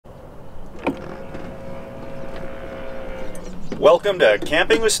Welcome to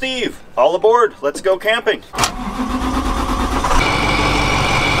Camping with Steve. All aboard, let's go camping.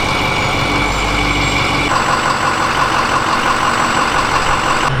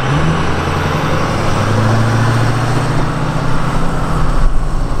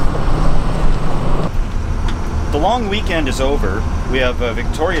 The long weekend is over. We have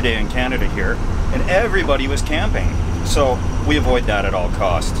Victoria Day in Canada here, and everybody was camping. So we avoid that at all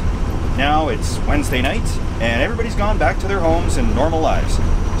costs. Now it's Wednesday night, and everybody's gone back to their homes and normal lives.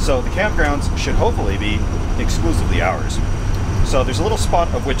 So the campgrounds should hopefully be exclusively ours. So there's a little spot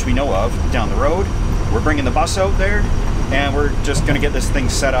of which we know of down the road. We're bringing the bus out there, and we're just gonna get this thing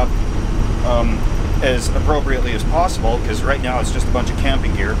set up as appropriately as possible, because right now it's just a bunch of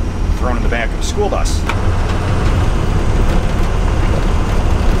camping gear thrown in the back of a school bus.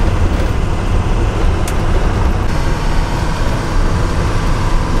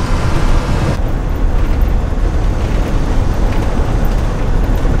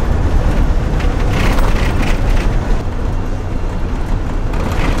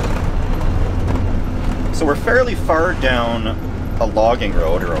 So we're fairly far down a logging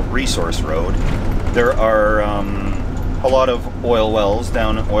road, or a resource road. There are a lot of oil wells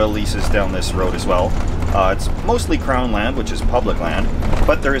down, oil leases down this road as well. It's mostly Crown land, which is public land,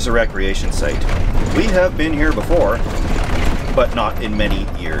 but there is a recreation site. We have been here before, but not in many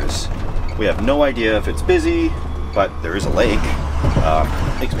years. We have no idea if it's busy, but there is a lake.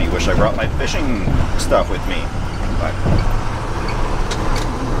 Makes me wish I brought my fishing stuff with me. But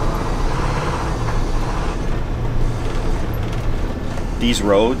these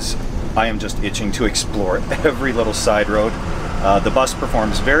roads, I am just itching to explore every little side road. The bus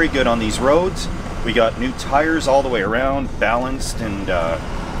performs very good on these roads. We got new tires all the way around, balanced, and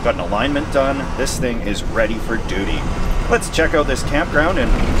got an alignment done. This thing is ready for duty. Let's check out this campground, and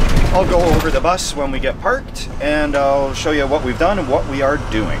I'll go over the bus when we get parked, and I'll show you what we've done and what we are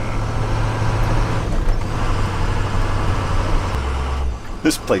doing.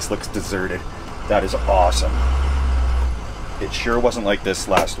 This place looks deserted. That is awesome. It sure wasn't like this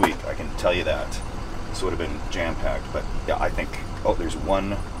last week, I can tell you that. This would have been jam-packed, but yeah, I think, oh, there's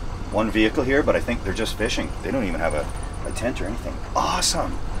one vehicle here, but I think they're just fishing. They don't even have a tent or anything.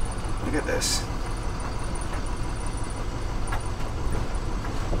 Awesome! Look at this.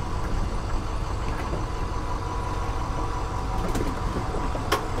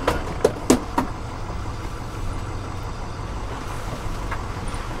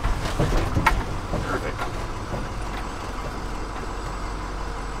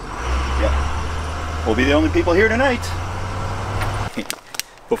 We'll be the only people here tonight.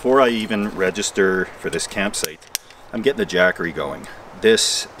 Before I even register for this campsite, I'm getting the jackery going.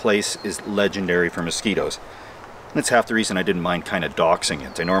 This place is legendary for mosquitoes. And that's half the reason I didn't mind kind of doxing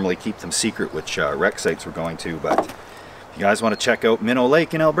it. I normally keep them secret which rec sites we're going to, but if you guys want to check out Minnow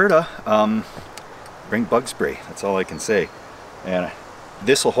Lake in Alberta, bring bug spray. That's all I can say. And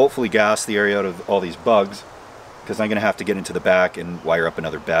this will hopefully gas the area out of all these bugs, because I'm going to have to get into the back and wire up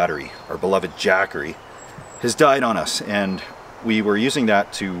another battery. Our beloved jackery has died on us, and we were using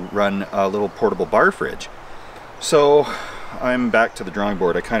that to run a little portable bar fridge. So I'm back to the drawing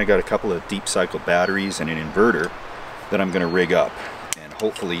board. I kind of got a couple of deep cycle batteries and an inverter that I'm going to rig up and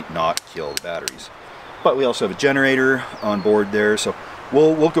hopefully not kill the batteries. But we also have a generator on board there, so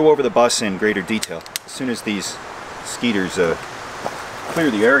we'll go over the bus in greater detail as soon as these skeeters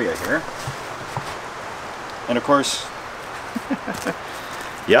clear the area here. And of course,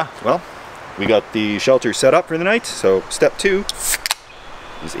 yeah, well, we got the shelter set up for the night. So step 2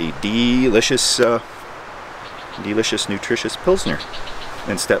 is a delicious, nutritious Pilsner.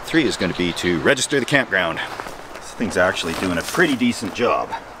 And step 3 is going to be to register the campground. This thing's actually doing a pretty decent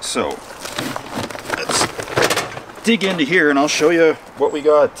job. So let's dig into here and I'll show you what we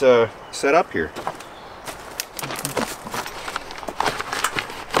got set up here.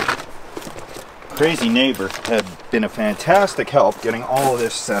 Crazy neighbor had been a fantastic help getting all of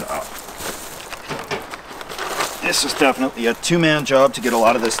this set up. This was definitely a two-man job to get a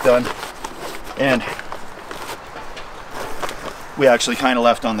lot of this done, and we actually kind of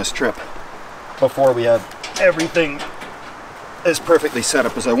left on this trip before we had everything as perfectly set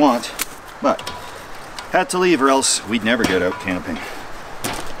up as I want, but had to leave or else we'd never get out camping.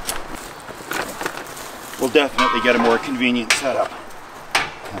 We'll definitely get a more convenient setup.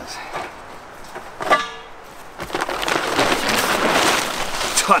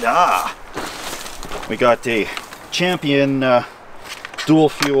 Ta-da! We got a Champion dual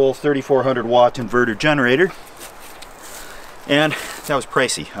fuel 3400 watt inverter generator, and that was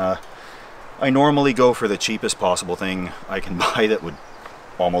pricey. I normally go for the cheapest possible thing I can buy that would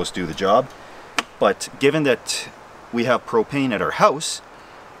almost do the job, but given that we have propane at our house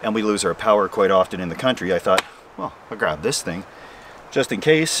and we lose our power quite often in the country, I thought, well, I'll grab this thing just in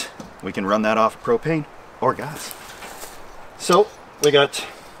case we can run that off propane or gas. So we got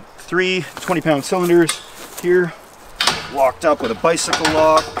 3 20-pound cylinders here, locked up with a bicycle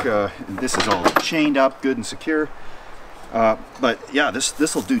lock. And this is all chained up good and secure. But yeah,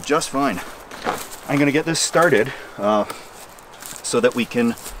 this will do just fine. I'm gonna get this started so that we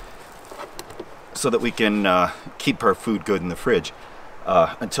can keep our food good in the fridge.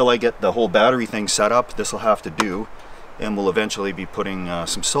 Until I get the whole battery thing set up, this will have to do, and we'll eventually be putting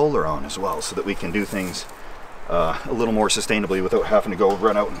some solar on as well, so that we can do things a little more sustainably without having to go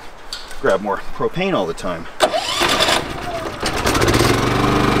run out and grab more propane all the time.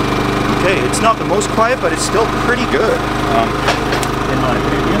 Okay, it's not the most quiet, but it's still pretty good, in my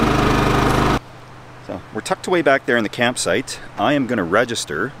opinion. So we're tucked away back there in the campsite. I am going to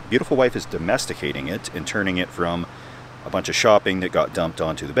register. Beautiful wife is domesticating it and turning it from a bunch of shopping that got dumped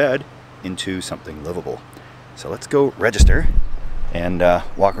onto the bed into something livable. So let's go register and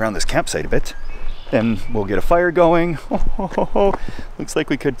walk around this campsite a bit. Then we'll get a fire going. Looks like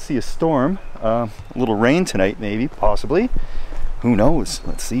we could see a storm. A little rain tonight, maybe, possibly. Who knows?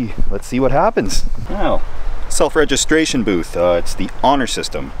 Let's see what happens. Now, self-registration booth. It's the honor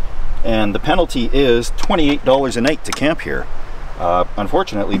system, and the penalty is $28 a night to camp here.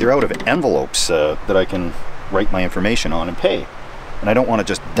 Unfortunately, they're out of envelopes that I can write my information on and pay, and I don't want to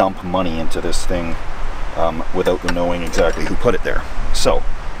just dump money into this thing without them knowing exactly who put it there. So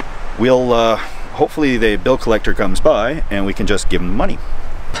we'll hopefully the bill collector comes by and we can just give him money.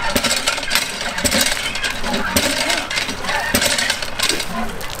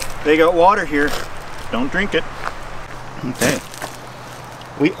 They got water here, don't drink it. Okay,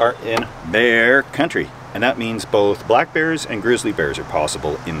 we are in bear country, and that means both black bears and grizzly bears are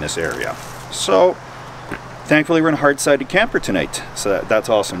possible in this area. So thankfully we're in a hard-sided camper tonight, so that's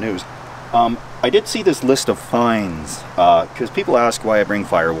awesome news. I did see this list of fines, because people ask why I bring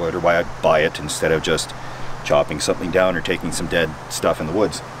firewood or why I buy it instead of just chopping something down or taking some dead stuff in the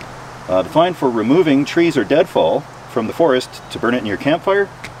woods. The fine for removing trees or deadfall from the forest to burn it in your campfire,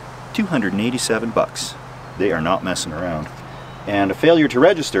 $287. They are not messing around. And a failure to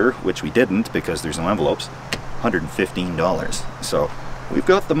register, which we didn't because there's no envelopes, $115. So we've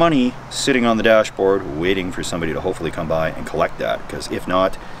got the money sitting on the dashboard waiting for somebody to hopefully come by and collect that, because if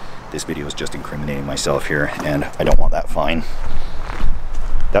not, this video is just incriminating myself here, and I don't want that fine.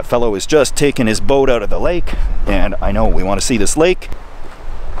 That fellow is just taking his boat out of the lake, and I know we want to see this lake.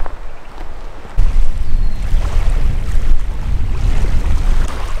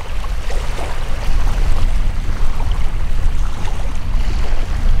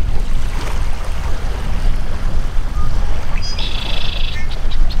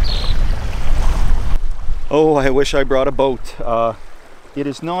 Oh, I wish I brought a boat. It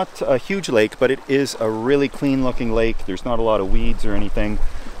is not a huge lake, but it is a really clean looking lake. There's not a lot of weeds or anything.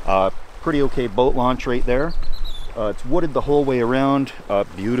 Pretty okay boat launch right there. It's wooded the whole way around.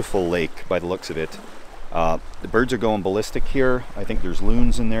 Beautiful lake by the looks of it. The birds are going ballistic here. I think there's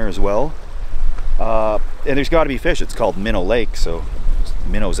loons in there as well. And there's got to be fish. It's called Minnow Lake, so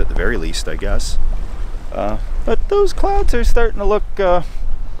minnows at the very least, I guess. But those clouds are starting to look...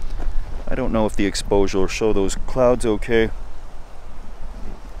 I don't know if the exposure will show those clouds okay.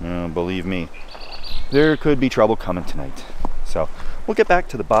 Believe me, there could be trouble coming tonight. So we'll get back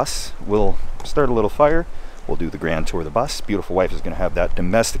to the bus. We'll start a little fire. We'll do the grand tour of the bus. Beautiful wife is going to have that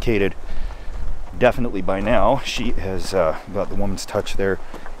domesticated definitely by now. She has got the woman's touch there.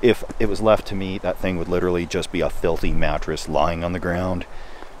 If it was left to me, that thing would literally just be a filthy mattress lying on the ground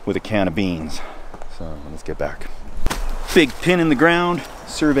with a can of beans. So let's get back. Big pin in the ground,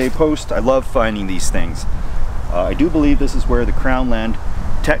 survey post. I love finding these things. I do believe this is where the crown land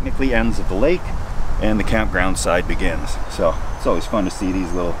technically ends at the lake and the campground side begins. So it's always fun to see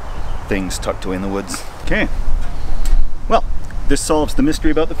these little things tucked away in the woods. Okay, well, this solves the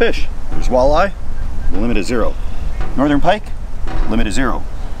mystery about the fish. There's walleye, limit of 0. Northern pike, limit of 0.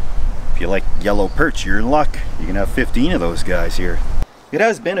 If you like yellow perch, you're in luck. You can have 15 of those guys here. It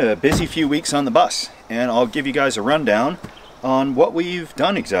has been a busy few weeks on the bus, and I'll give you guys a rundown on what we've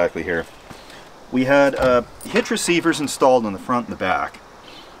done exactly here. We had hitch receivers installed on the front and the back,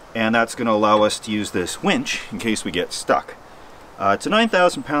 and that's going to allow us to use this winch in case we get stuck. It's a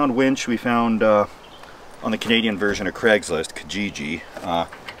 9,000 pound winch we found on the Canadian version of Craigslist, Kijiji.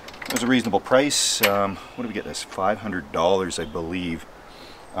 It was a reasonable price. What did we get this? $500, I believe,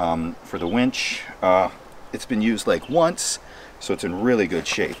 for the winch. It's been used like once, so it's in really good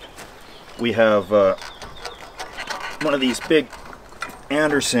shape. We have one of these big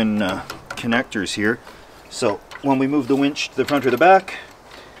Anderson connectors here. So when we move the winch to the front or the back,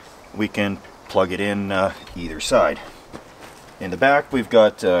 we can plug it in either side. In the back we've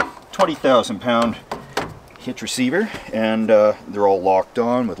got a 20,000 pound hitch receiver, and they're all locked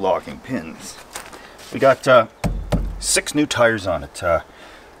on with locking pins. We got 6 new tires on it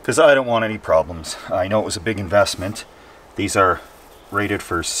because I don't want any problems. I know it was a big investment. These are rated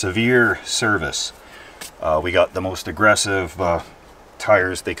for severe service. We got the most aggressive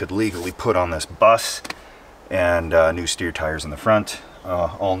tires they could legally put on this bus, and new steer tires in the front,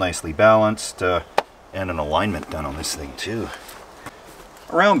 all nicely balanced, and an alignment done on this thing too.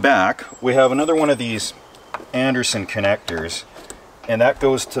 Around back we have another one of these Anderson connectors, and that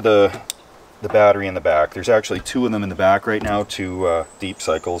goes to the battery in the back. There's actually 2 of them in the back right now, 2 deep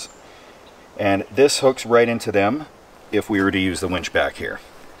cycles, and this hooks right into them if we were to use the winch back here.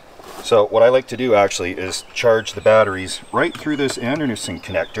 So what I like to do actually is charge the batteries right through this Anderson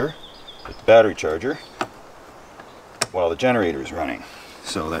connector with the battery charger while the generator is running.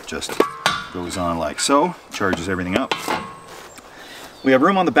 So that just goes on like so, charges everything up. We have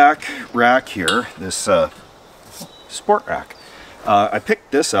room on the back rack here, this sport rack. I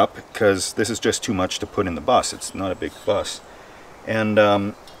picked this up because this is just too much to put in the bus. It's not a big bus.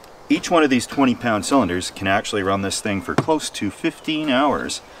 And each one of these 20-pound cylinders can actually run this thing for close to 15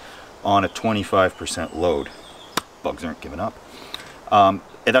 hours on a 25% load. Bugs aren't giving up. And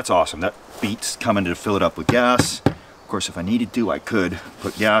that's awesome. That beats coming to fill it up with gas. Of course, if I needed to, I could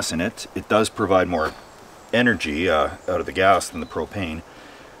put gas in it. It does provide more energy out of the gas than the propane.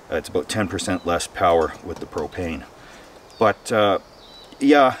 It's about 10% less power with the propane. But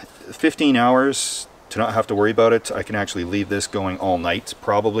yeah, 15 hours to not have to worry about it. I can actually leave this going all night,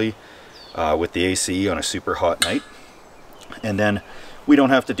 probably, with the AC on a super hot night. And then we don't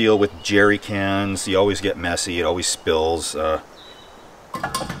have to deal with jerry cans. You always get messy, it always spills.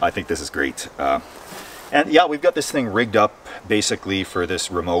 I think this is great. And yeah, we've got this thing rigged up basically for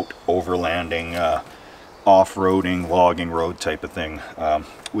this remote overlanding, off-roading, logging road type of thing.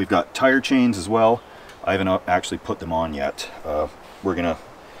 We've got tire chains as well. I haven't actually put them on yet. I'm gonna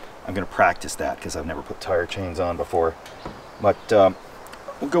practice that because I've never put tire chains on before. But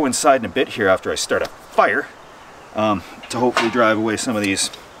we'll go inside in a bit here after I start a fire, to hopefully drive away some of these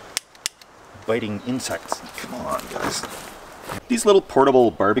biting insects. Come on, guys. These little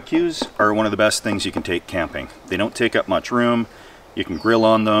portable barbecues are one of the best things you can take camping. They don't take up much room. You can grill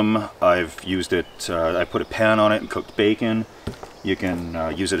on them. I've used it, I put a pan on it and cooked bacon. You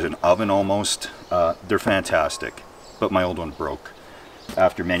can use it as an oven almost. They're fantastic, but my old one broke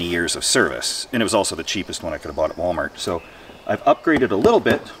after many years of service, and it was also the cheapest one I could have bought at Walmart. So I've upgraded a little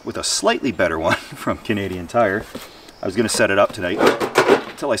bit with a slightly better one from Canadian Tire. I was going to set it up tonight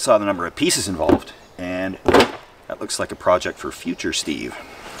until I saw the number of pieces involved, and that looks like a project for future Steve.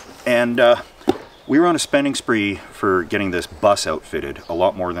 And we were on a spending spree for getting this bus outfitted, a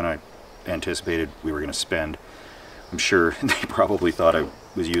lot more than I anticipated we were going to spend. I'm sure they probably thought I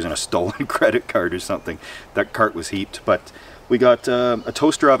was using a stolen credit card or something. That cart was heaped, but we got a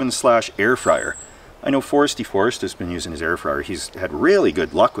toaster oven slash air fryer. I know Foresty Forrest has been using his air fryer. He's had really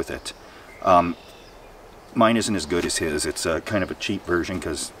good luck with it. Mine isn't as good as his. It's kind of a cheap version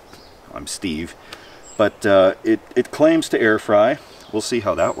because I'm Steve. But it claims to air fry. We'll see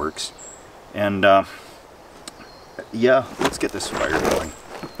how that works. And yeah, let's get this fire going.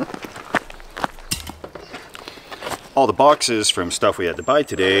 All the boxes from stuff we had to buy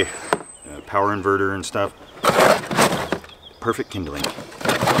today, power inverter and stuff, perfect kindling.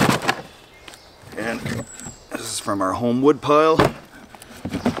 And this is from our home wood pile.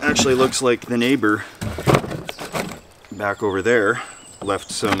 Actually looks like the neighbor back over there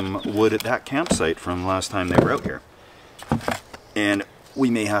left some wood at that campsite from last time they were out here. And we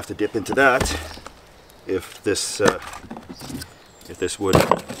may have to dip into that if this wood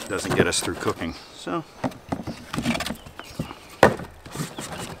doesn't get us through cooking. So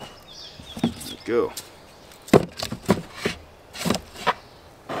go.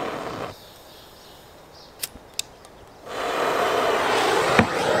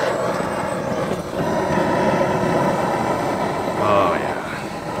 Oh yeah.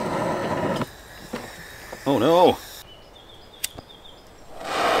 Oh no.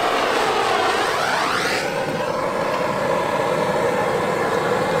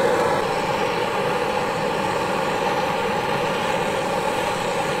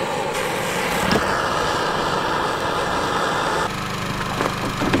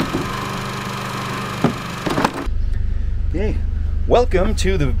 Okay, welcome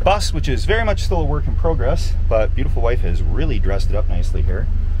to the bus, which is very much still a work in progress, but beautiful wife has really dressed it up nicely here.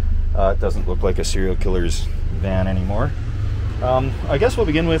 It doesn't look like a serial killer's van anymore. I guess we'll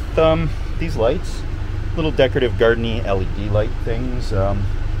begin with these lights. little decorative gardening LED light things.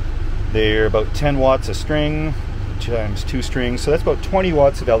 They're about 10 watts a string times 2 strings, so that's about 20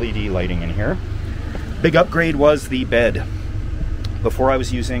 watts of LED lighting in here. Big upgrade was the bed. Before I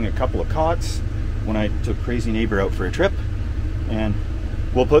was using a couple of cots when I took Crazy Neighbor out for a trip, and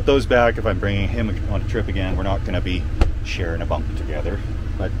we'll put those back if I'm bringing him on a trip again. We're not going to be sharing a bunk together,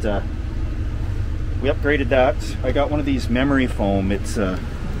 but we upgraded that. I got one of these memory foam. It's a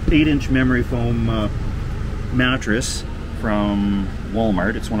 8-inch memory foam mattress from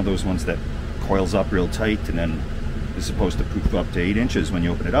Walmart. It's one of those ones that coils up real tight and then is supposed to poof up to 8 inches when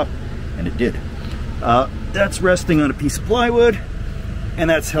you open it up, and it did. That's resting on a piece of plywood, and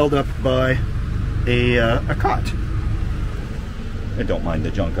that's held up by a cot. And don't mind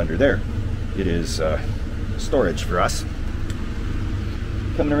the junk under there. It is storage for us.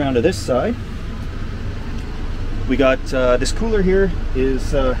 Coming around to this side, we got this cooler here.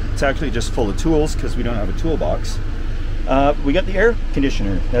 It's actually just full of tools because we don't have a toolbox. We got the air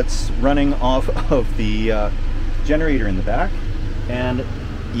conditioner that's running off of the generator in the back, and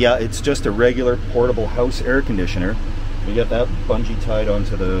yeah, it's just a regular portable house air conditioner. We got that bungee tied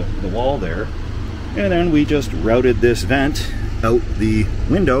onto the wall there, and then we just routed this vent out the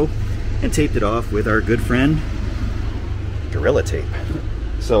window and taped it off with our good friend Gorilla Tape.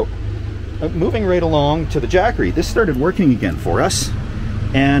 So moving right along to the Jackery, this started working again for us,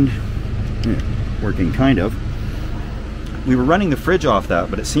 and working kind of. We were running the fridge off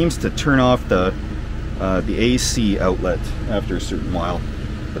that, but it seems to turn off the AC outlet after a certain while.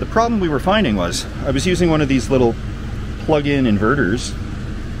 But the problem we were finding was I was using one of these little plug-in inverters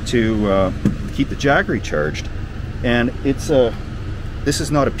to keep the Jackery charged, and this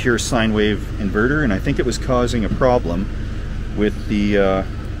is not a pure sine wave inverter, and I think it was causing a problem with the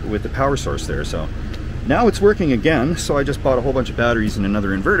power source there. So now it's working again, so I just bought a whole bunch of batteries and another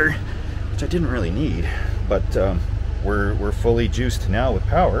inverter, which I didn't really need, but we're fully juiced now with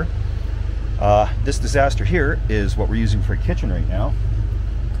power. This disaster here is what we're using for a kitchen right now,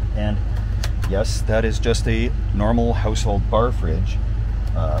 and yes, that is just a normal household bar fridge.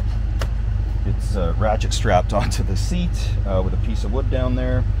 It's ratchet strapped onto the seat with a piece of wood down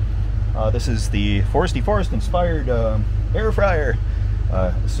there. This is the Foresty Forest inspired air fryer,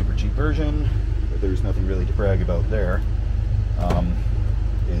 super cheap version. There's nothing really to brag about there.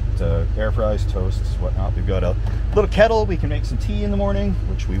 It air fries, toasts, whatnot. We've got a little kettle. We can make some tea in the morning,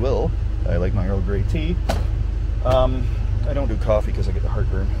 which we will. I like my Earl Grey tea. I don't do coffee because I get the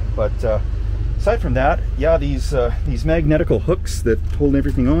heartburn. But aside from that, yeah, these magnetical hooks that hold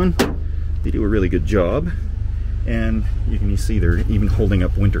everything on, they do a really good job. And you can see they're even holding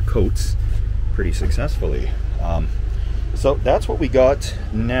up winter coats pretty successfully. So that's what we got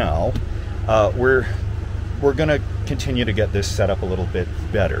now. We're gonna continue to get this set up a little bit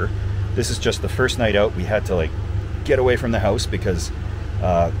better. This is just the first night out. We had to like get away from the house because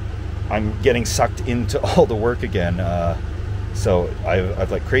I'm getting sucked into all the work again. So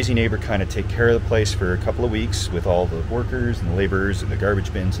I've let Crazy Neighbor kind of take care of the place for a couple of weeks with all the workers and the laborers and the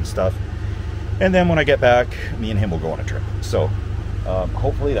garbage bins and stuff. And then when I get back, me and him will go on a trip. So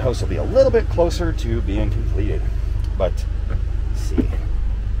hopefully the house will be a little bit closer to being completed. But let's see.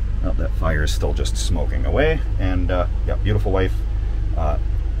 Oh, that fire is still just smoking away. And yeah, beautiful wife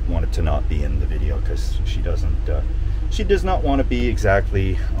wanted to not be in the video because she does not want to be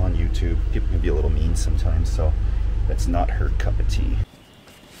exactly on YouTube. People can be a little mean sometimes, so that's not her cup of tea.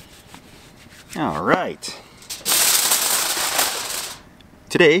 All right.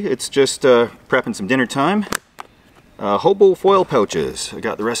 Today, it's just prepping some dinner time. Hobo foil pouches. I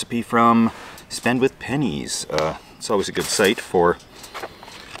got the recipe from Spend With Pennies. It's always a good site for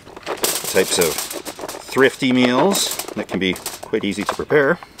types of thrifty meals that can be quite easy to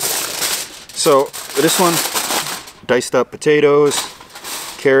prepare. So for this one, diced up potatoes,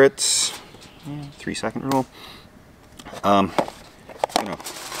 carrots, 3-second rule.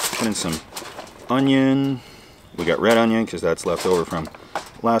 Put in some onion. We got red onion because that's left over from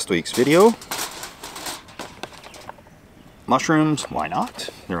last week's video. Mushrooms, why not?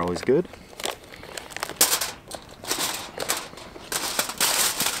 They're always good.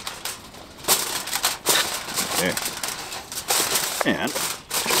 Okay. And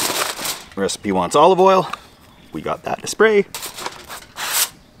the recipe wants olive oil. We got that to spray.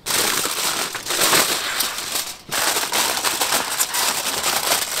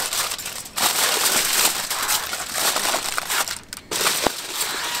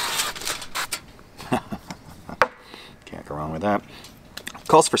 Can't go wrong with that.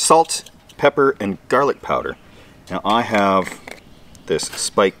 Calls for salt, pepper, and garlic powder. Now I have this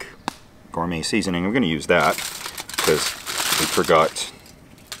Spike gourmet seasoning. I'm going to use that because we forgot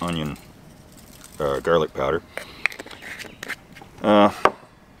garlic powder.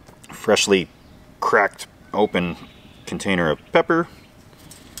 Freshly cracked open container of pepper.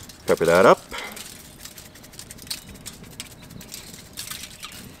 Pepper that up.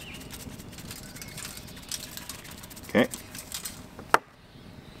 Okay.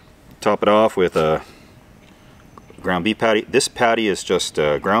 Top it off with a ground beef patty. This patty is just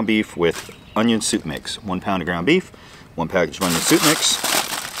ground beef with onion soup mix. 1 pound of ground beef, 1 package of onion soup mix.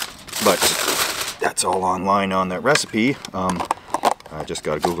 But that's all online on that recipe. I just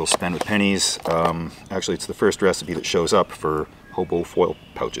got to Google spend with pennies. Actually, it's the first recipe that shows up for hobo foil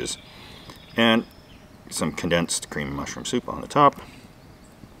pouches. And some condensed cream and mushroom soup on the top.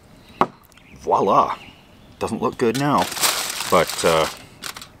 Voila! Doesn't look good now, but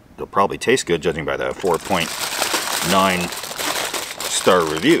it'll probably taste good judging by the 4.9 star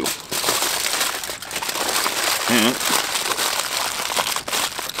review. And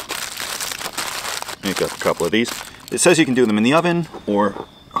make up a couple of these. It says you can do them in the oven or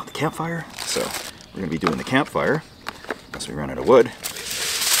on the campfire, so we're going to be doing the campfire unless we run out of wood.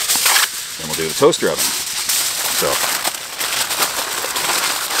 Then we'll do the toaster oven. So,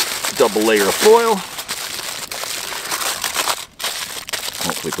 double layer of foil.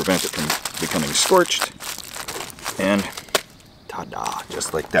 Hopefully prevent it from becoming scorched. And ta-da,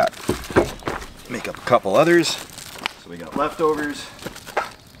 just like that. Make up a couple others. So we got leftovers.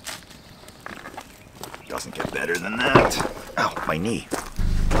 Doesn't get better than that. Ow, my knee.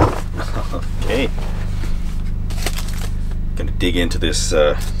 Okay. Gonna dig into this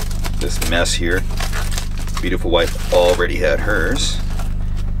this mess here. Beautiful wife already had hers.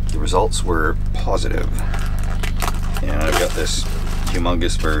 The results were positive. And I've got this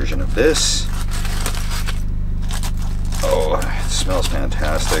humongous version of this. Oh, it smells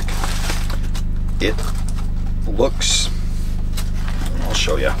fantastic. It looks, I'll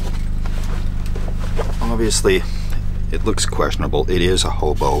show you. Obviously, it looks questionable. It is a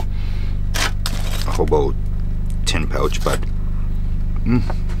hobo tin pouch, but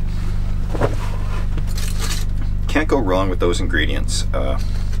can't go wrong with those ingredients.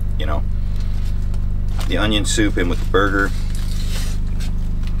 You know, the onion soup in with the burger,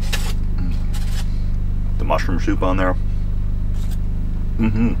 the mushroom soup on there.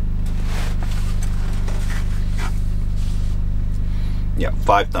 Yeah,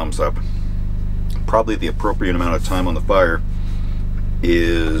 5 thumbs up. Probably the appropriate amount of time on the fire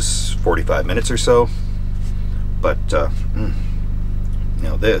is 45 minutes or so. But you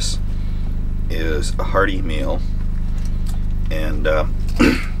know, this is a hearty meal, and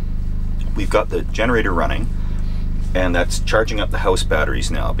we've got the generator running, and that's charging up the house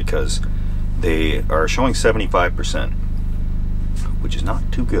batteries now because they are showing 75%, which is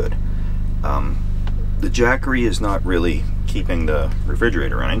not too good. The Jackery is not really keeping the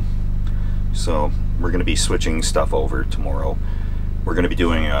refrigerator running, so we're going to be switching stuff over tomorrow. We're going to be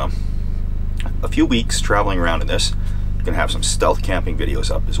doing a few weeks traveling around in this. We're going to have some stealth camping videos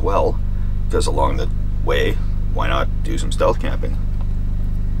up as well, because along the way, why not do some stealth camping?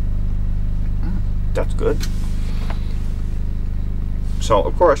 That's good. So,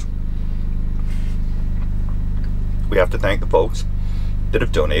 of course, we have to thank the folks that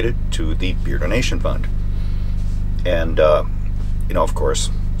have donated to the beer donation fund. And, you know, of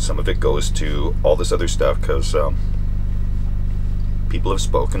course, some of it goes to all this other stuff because people have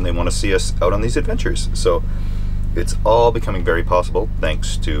spoken. They want to see us out on these adventures. So it's all becoming very possible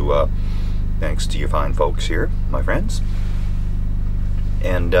thanks to you fine folks here, my friends.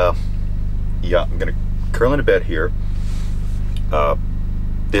 And yeah, I'm gonna curl into bed here.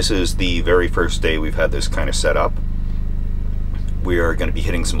 This is the very first day we've had this kind of set up. We are going to be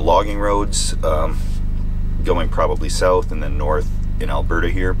hitting some logging roads, going probably south and then north in Alberta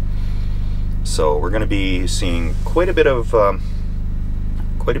here. So we're going to be seeing quite a bit of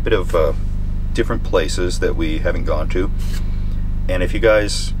different places that we haven't gone to. And if you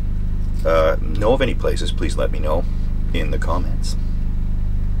guys know of any places, please let me know in the comments,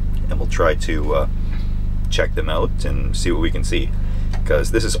 and we'll try to check them out and see what we can see,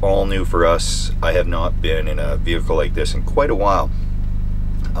 because this is all new for us. I have not been in a vehicle like this in quite a while.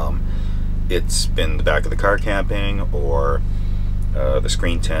 It's been the back of the car camping, or the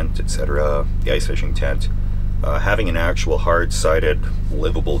screen tent, etc., the ice fishing tent. Having an actual hard-sided,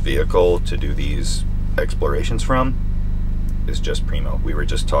 livable vehicle to do these explorations from is just primo. We were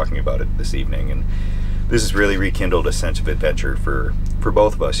just talking about it this evening, and this has really rekindled a sense of adventure for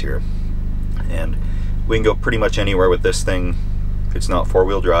both of us here. And we can go pretty much anywhere with this thing. It's not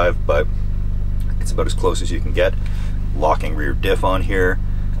four-wheel drive, but it's about as close as you can get. Locking rear diff on here,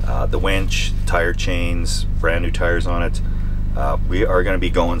 the winch, tire chains, brand new tires on it. We are going to be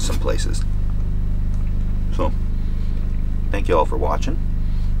going some places. So, thank you all for watching.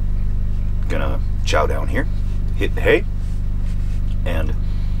 Gonna chow down here, hit the hay, and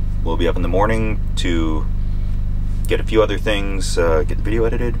we'll be up in the morning to get a few other things, get the video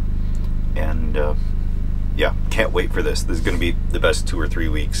edited, and yeah, can't wait for this. This is gonna be the best 2 or 3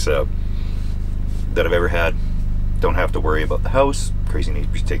 weeks that I've ever had. Don't have to worry about the house. Crazy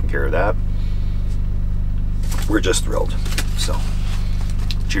neighbors taking care of that. We're just thrilled. So,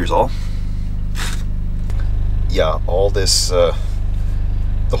 cheers all. Yeah, all this, the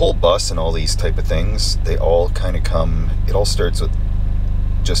whole bus and all these type of things, they all kind of come, it all starts with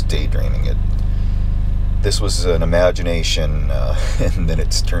just daydreaming. This was an imagination, and then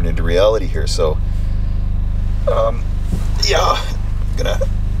it's turned into reality here. So, yeah, I'm gonna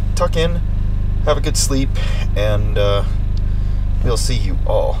tuck in, have a good sleep, and we'll see you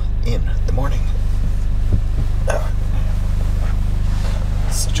all in the morning.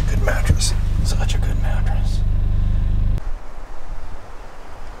 Such a good mattress. Such a good mattress.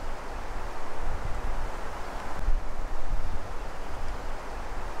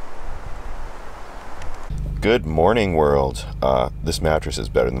 Good morning, world. This mattress is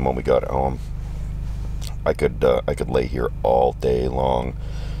better than the one we got at home. I could lay here all day long,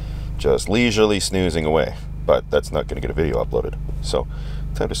 just leisurely snoozing away. But that's not going to get a video uploaded. So,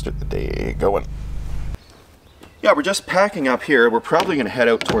 time to start the day going. Yeah, we're just packing up here. We're probably going to head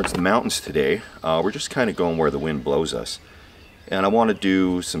out towards the mountains today. We're just kind of going where the wind blows us. And I want to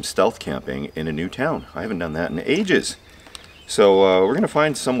do some stealth camping in a new town. I haven't done that in ages. So we're going to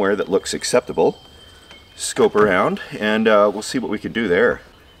find somewhere that looks acceptable, scope around, and we'll see what we can do there.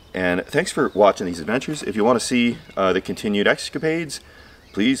 And thanks for watching these adventures. If you want to see the continued escapades,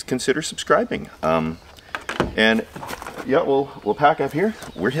 please consider subscribing. And yeah, we'll pack up here.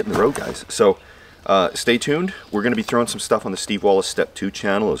 We're hitting the road, guys. So stay tuned. We're going to be throwing some stuff on the Steve Wallis Step 2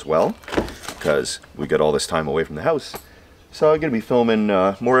 channel as well, because we got all this time away from the house. So I'm going to be filming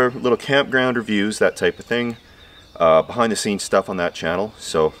more little campground reviews, that type of thing, behind the scenes stuff on that channel.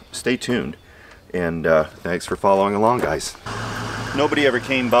 So stay tuned, and thanks for following along, guys. Nobody ever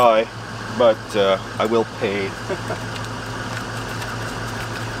came by, but I will pay.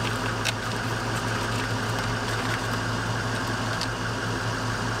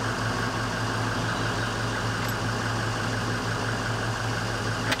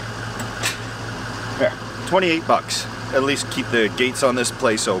 There, 28 bucks. At least keep the gates on this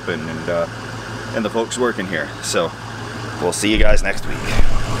place open and the folks working here. So we'll see you guys next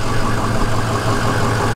week.